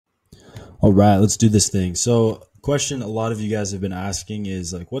All right, let's do this thing. So, question a lot of you guys have been asking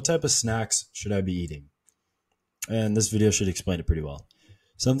is like, what type of snacks should I be eating? And this video should explain it pretty well.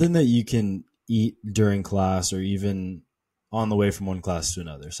 Something that you can eat during class or even on the way from one class to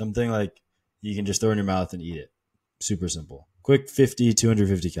another. Something like you can just throw in your mouth and eat it. Super simple. Quick 50,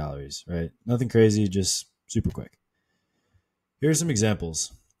 250 calories, right? Nothing crazy, just super quick. Here are some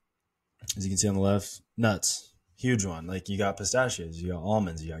examples. As you can see on the left, nuts. Huge one. Like you got pistachios, you got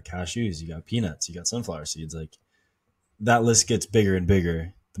almonds, you got cashews, you got peanuts, you got sunflower seeds. Like that list gets bigger and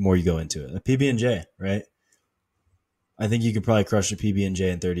bigger the more you go into it. A PB&J, right? I think you could probably crush a PB&J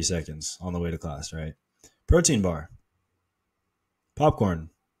in 30 seconds on the way to class, right? Protein bar,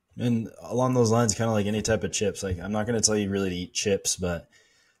 popcorn, and along those lines, kind of like any type of chips. Like I'm not going to tell you really to eat chips, but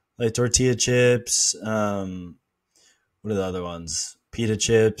like tortilla chips, what are the other ones? Pita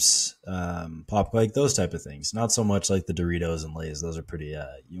chips, pop, like those type of things. Not so much like the Doritos and Lay's. Those are pretty,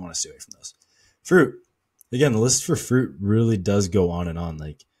 you want to stay away from those. Fruit. Again, the list for fruit really does go on and on.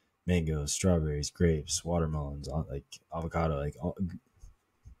 Like mangoes, strawberries, grapes, watermelons, like avocado, like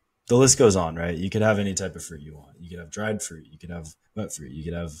the list goes on, right? You could have any type of fruit you want. You could have dried fruit. You could have wet fruit. You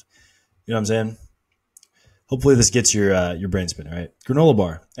could have, you know what I'm saying? Hopefully this gets your brain spinning, right? Granola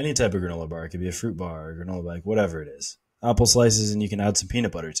bar, any type of granola bar. It could be a fruit bar, or granola bar, like whatever it is. Apple slices, and you can add some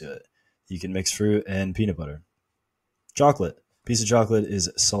peanut butter to it. You can mix fruit and peanut butter. Chocolate, piece of chocolate is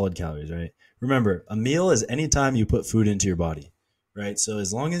solid calories, right? Remember, a meal is any time you put food into your body, right? So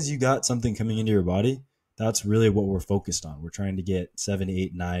as long as you got something coming into your body, that's really what we're focused on. We're trying to get 7,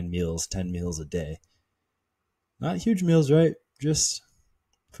 8, 9 meals, 10 meals a day. Not huge meals, right? Just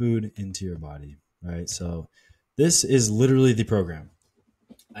food into your body, right? So this is literally the program.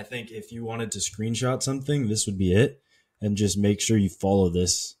 I think if you wanted to screenshot something, this would be it. And just make sure you follow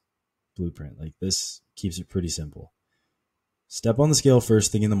this blueprint. Like this keeps it pretty simple. Step on the scale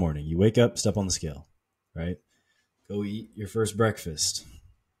first thing in the morning. You wake up, step on the scale, right? Go eat your first breakfast.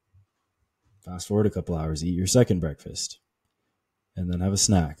 Fast forward a couple hours, eat your second breakfast. And then have a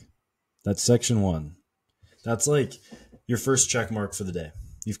snack. That's section 1. That's like your first check mark for the day.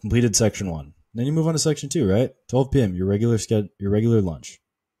 You've completed section 1. Then you move on to section 2, right? 12 p.m., your regular lunch,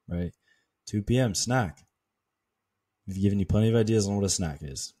 right? 2 p.m., snack. We've given you plenty of ideas on what a snack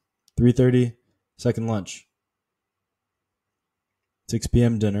is. 3:30, second lunch. 6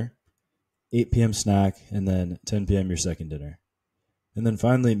 p.m. dinner. 8 p.m. snack. And then 10 p.m. your second dinner. And then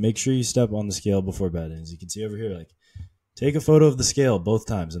finally, make sure you step on the scale before bed. And as you can see over here, like take a photo of the scale both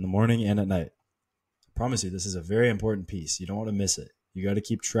times, in the morning and at night. I promise you, this is a very important piece. You don't want to miss it. You got to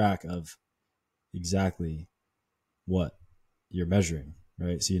keep track of exactly what you're measuring,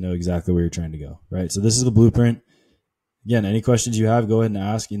 right? So you know exactly where you're trying to go, right? So this is the blueprint. Again, any questions you have, go ahead and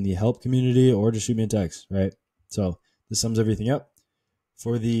ask in the help community or just shoot me a text, right? So this sums everything up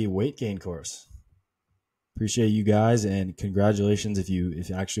for the weight gain course. Appreciate you guys, and congratulations if you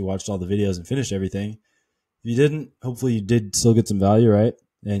actually watched all the videos and finished everything. If you didn't, hopefully you did still get some value, right?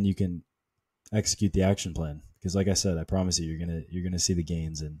 And you can execute the action plan, because like I said, I promise you, you're gonna see the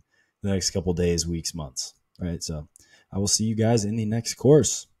gains in the next couple days, weeks, months, right? So I will see you guys in the next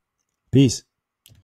course. Peace.